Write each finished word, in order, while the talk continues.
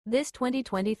This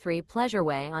 2023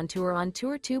 Pleasure-Way Ontour On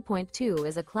Tour 2.2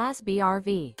 is a Class B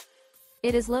RV.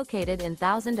 It is located in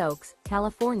Thousand Oaks,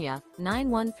 California,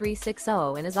 91360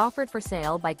 and is offered for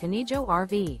sale by Conejo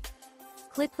RV.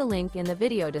 Click the link in the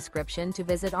video description to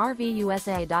visit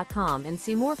RVUSA.com and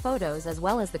see more photos as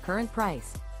well as the current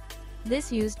price.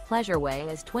 This used Pleasure-Way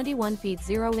is 21 feet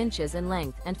 0 inches in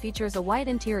length and features a white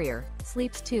interior,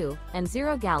 sleeps 2, and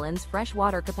 0 gallons fresh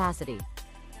water capacity.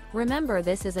 Remember,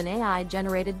 this is an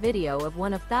AI-generated video of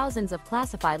one of thousands of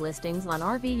classified listings on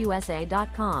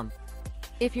RVUSA.com.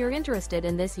 If you're interested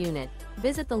in this unit,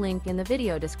 visit the link in the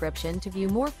video description to view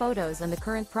more photos and the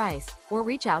current price, or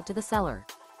reach out to the seller.